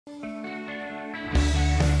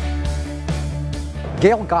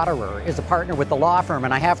Gail Gotterer is a partner with the law firm,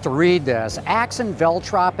 and I have to read this. Axon,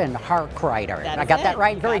 Veltrop, and Harkreiter. I got that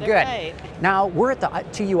right? Very good. Right. Now, we're at the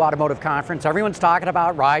TU Automotive Conference. Everyone's talking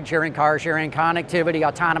about ride-sharing, car-sharing, connectivity,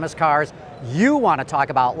 autonomous cars. You want to talk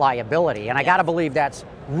about liability, and I got to believe that's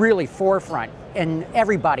really forefront in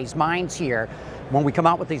everybody's minds here. When we come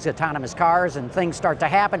out with these autonomous cars and things start to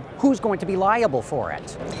happen, who's going to be liable for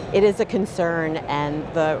it? It is a concern, and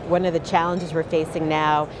one of the challenges we're facing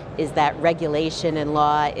now is that regulation and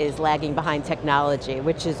law is lagging behind technology,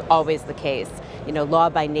 which is always the case. You know, law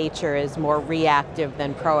by nature is more reactive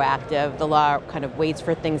than proactive. The law kind of waits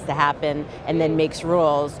for things to happen and then makes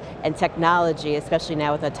rules, and technology, especially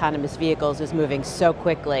now with autonomous vehicles, is moving so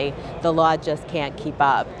quickly, the law just can't keep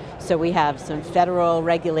up. So we have some federal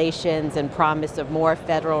regulations and promise of more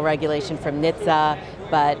federal regulation from NHTSA,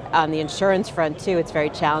 but on the insurance front too, it's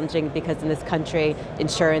very challenging because in this country,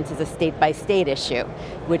 insurance is a state-by-state issue,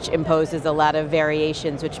 which imposes a lot of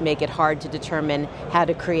variations which make it hard to determine how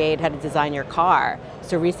to design your car.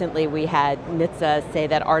 So recently we had NHTSA say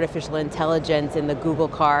that artificial intelligence in the Google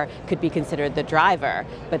car could be considered the driver,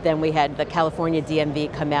 but then we had the California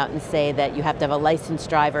DMV come out and say that you have to have a licensed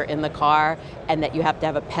driver in the car and that you have to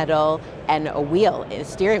have a pedal and a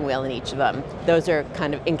steering wheel in each of them. Those are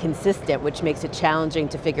kind of inconsistent, which makes it challenging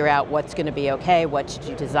to figure out what's going to be okay, what should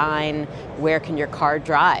you design, where can your car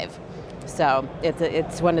drive. So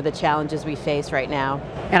it's one of the challenges we face right now.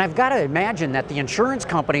 And I've got to imagine that the insurance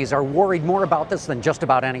companies are worried more about this than just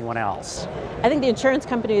about anyone else. I think the insurance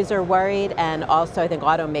companies are worried, and also I think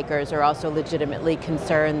automakers are also legitimately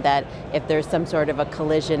concerned that if there's some sort of a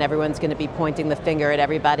collision, everyone's going to be pointing the finger at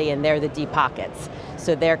everybody and they're the deep pockets.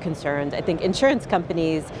 So they're concerned. I think insurance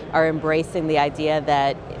companies are embracing the idea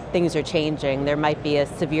that things are changing. There might be a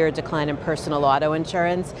severe decline in personal auto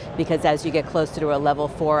insurance because as you get closer to a level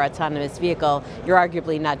 4 autonomous vehicle, you're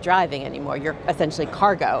arguably not driving anymore. You're essentially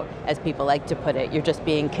cargo, as people like to put it. You're just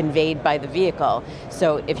being conveyed by the vehicle.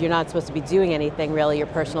 So if you're not supposed to be doing anything, really, your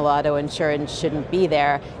personal auto insurance shouldn't be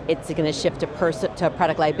there. It's going to shift to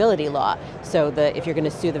product liability law. So if you're going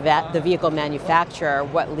to sue the vehicle manufacturer,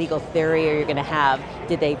 what legal theory are you going to have?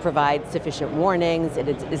 Did they provide sufficient warnings?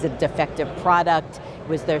 Is it a defective product?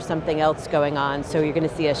 Was there something else going on? So you're going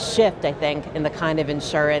to see a shift, I think, in the kind of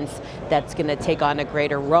insurance that's going to take on a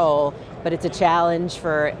greater role. But it's a challenge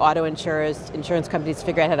for auto insurance companies to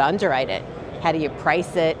figure out how to underwrite it. How do you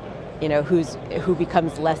price it? You know, who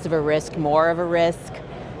becomes less of a risk, more of a risk?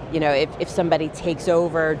 You know, if somebody takes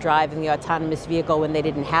over driving the autonomous vehicle when they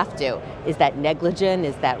didn't have to, is that negligent?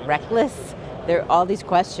 Is that reckless? There are all these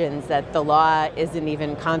questions that the law isn't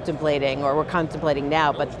even contemplating, or we're contemplating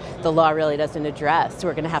now, but the law really doesn't address. So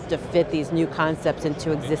we're going to have to fit these new concepts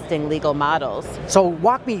into existing legal models. So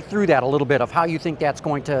walk me through that a little bit of how you think that's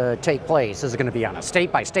going to take place. Is it going to be on a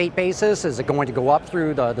state-by-state basis? Is it going to go up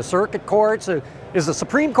through the circuit courts? Is the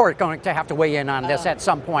Supreme Court going to have to weigh in on this at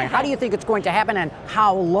some point? How do you think it's going to happen, and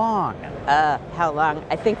how long? How long?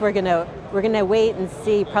 I think we're going to wait and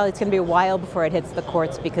see. Probably it's going to be a while before it hits the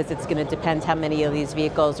courts because it's going to depend how many of these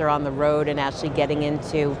vehicles are on the road and actually getting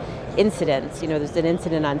into incidents. You know, there's an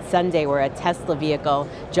incident on Sunday where a Tesla vehicle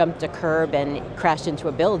jumped a curb and crashed into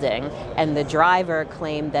a building, and the driver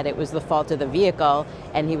claimed that it was the fault of the vehicle,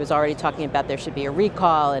 and he was already talking about there should be a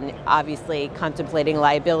recall and obviously contemplating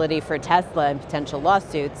liability for Tesla and potential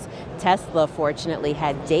lawsuits. Tesla fortunately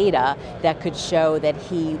had data that could show that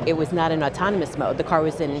it was not in autonomous mode. The car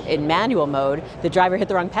was in manual mode. The driver hit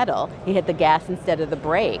the wrong pedal. He hit the gas instead of the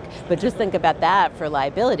brake. But just think about that for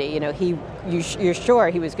liability. You know, you're sure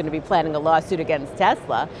he was going to be planning a lawsuit against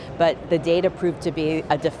Tesla, but the data proved to be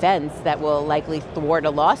a defense that will likely thwart a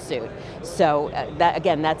lawsuit. So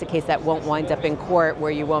that's a case that won't wind up in court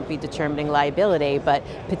where you won't be determining liability, but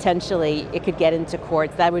potentially it could get into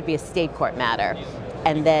courts. That would be a state court matter.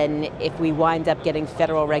 And then if we wind up getting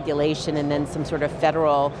federal regulation and then some sort of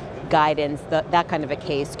federal guidance, that kind of a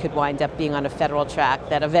case could wind up being on a federal track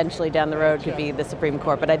that eventually down the road could be the Supreme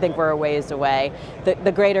Court, but I think we're a ways away.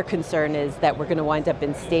 The greater concern is that we're going to wind up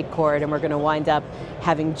in state court, and we're going to wind up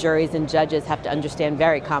having juries and judges have to understand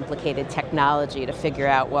very complicated technology to figure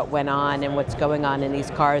out what went on and what's going on in these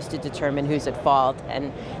cars to determine who's at fault.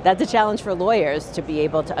 And that's a challenge for lawyers to be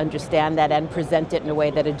able to understand that and present it in a way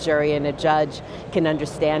that a jury and a judge can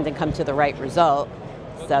understand and come to the right result.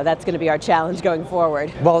 So that's going to be our challenge going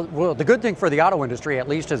forward. Well, the good thing for the auto industry, at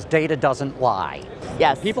least, is data doesn't lie.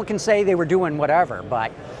 Yes. People can say they were doing whatever,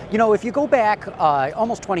 but you know, if you go back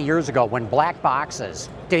almost 20 years ago when black boxes,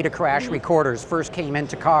 data crash recorders first came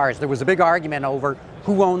into cars, there was a big argument over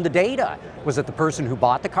who owned the data. Was it the person who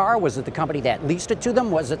bought the car? Was it the company that leased it to them?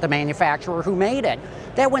 Was it the manufacturer who made it?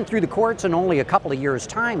 That went through the courts in only a couple of years'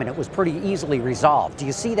 time, and it was pretty easily resolved. Do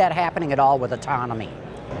you see that happening at all with autonomy?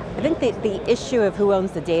 I think the issue of who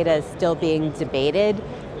owns the data is still being debated.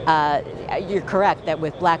 You're correct that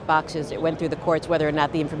with black boxes, it went through the courts whether or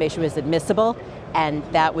not the information was admissible, and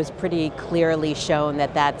that was pretty clearly shown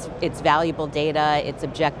that it's valuable data, it's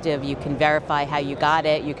objective, you can verify how you got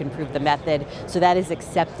it, you can prove the method, so that is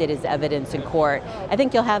accepted as evidence in court. I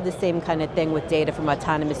think you'll have the same kind of thing with data from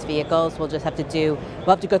autonomous vehicles. We'll have to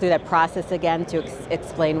go through that process again to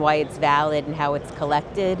explain why it's valid and how it's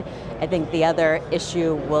collected. I think the other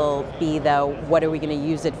issue will be, though, what are we going to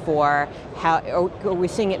use it for? Are we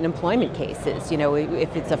seeing it in employment cases? You know,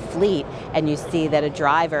 if it's a fleet and you see that a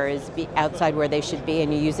driver is outside where they should be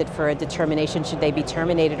and you use it for a determination, should they be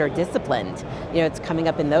terminated or disciplined? You know, it's coming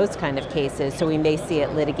up in those kind of cases, so we may see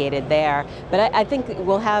it litigated there. But I think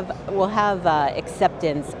we'll have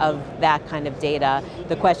acceptance of that kind of data.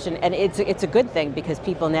 The question, and it's a good thing because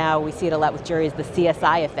people now, we see it a lot with juries, the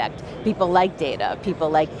CSI effect. People like data. People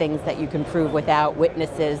like things that you can prove without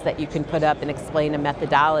witnesses, that you can put up and explain a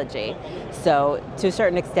methodology. So to a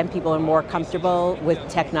certain extent, people are more comfortable with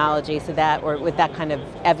technology, or with that kind of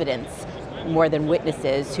evidence, more than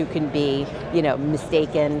witnesses who can be, you know,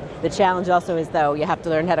 mistaken. The challenge also is, though, you have to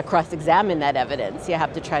learn how to cross-examine that evidence. You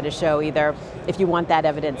have to try to show either, if you want that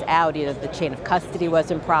evidence out, either the chain of custody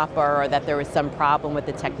wasn't proper or that there was some problem with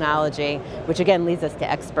the technology, which again leads us to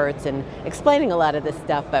experts in explaining a lot of this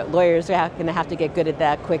stuff, but lawyers are going to have to get good at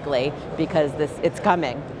that quickly because it's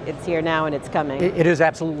coming. It's here now and it's coming. It is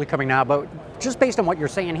absolutely coming now, but just based on what you're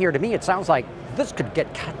saying here, to me it sounds like this could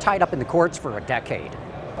get tied up in the courts for a decade.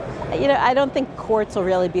 You know, I don't think courts will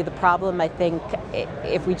really be the problem. I think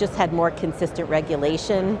if we just had more consistent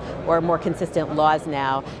regulation or more consistent laws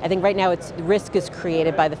now, I think right now risk is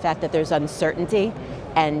created by the fact that there's uncertainty,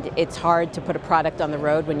 and it's hard to put a product on the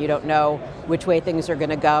road when you don't know which way things are going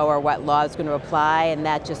to go or what law is going to apply, and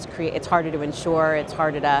that just it's harder to insure, it's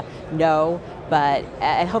harder to know. But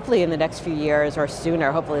hopefully in the next few years or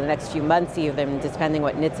sooner, hopefully in the next few months even, depending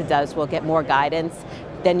what NHTSA does, we'll get more guidance.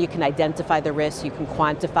 Then you can identify the risk, you can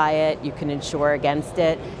quantify it, you can insure against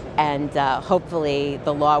it, and hopefully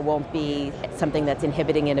the law won't be something that's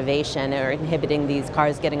inhibiting innovation or inhibiting these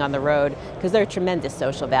cars getting on the road, because there are tremendous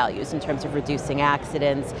social values in terms of reducing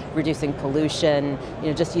accidents, reducing pollution. You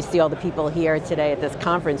know, just you see all the people here today at this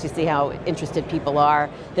conference, you see how interested people are.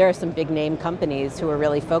 There are some big name companies who are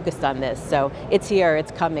really focused on this. So it's here,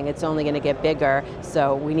 it's coming, it's only going to get bigger.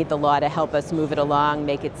 So we need the law to help us move it along,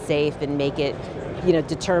 make it safe, and make it, you know,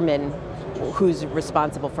 determine who's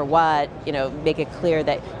responsible for what, you know, make it clear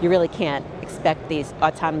that you really can't expect these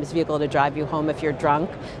autonomous vehicle to drive you home if you're drunk,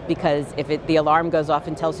 because if the alarm goes off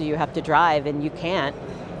and tells you you have to drive and you can't,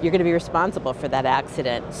 you're going to be responsible for that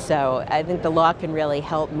accident. So I think the law can really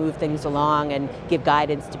help move things along and give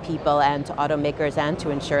guidance to people and to automakers and to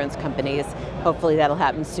insurance companies. Hopefully that'll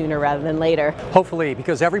happen sooner rather than later. Hopefully,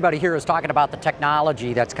 because everybody here is talking about the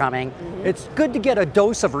technology that's coming. It's good to get a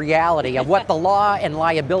dose of reality of what the law and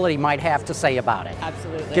liability might have to say about it.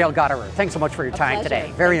 Absolutely. Gail Gutterer, thanks so much for your time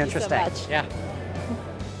today. Very interesting. Thank you so much. Yeah.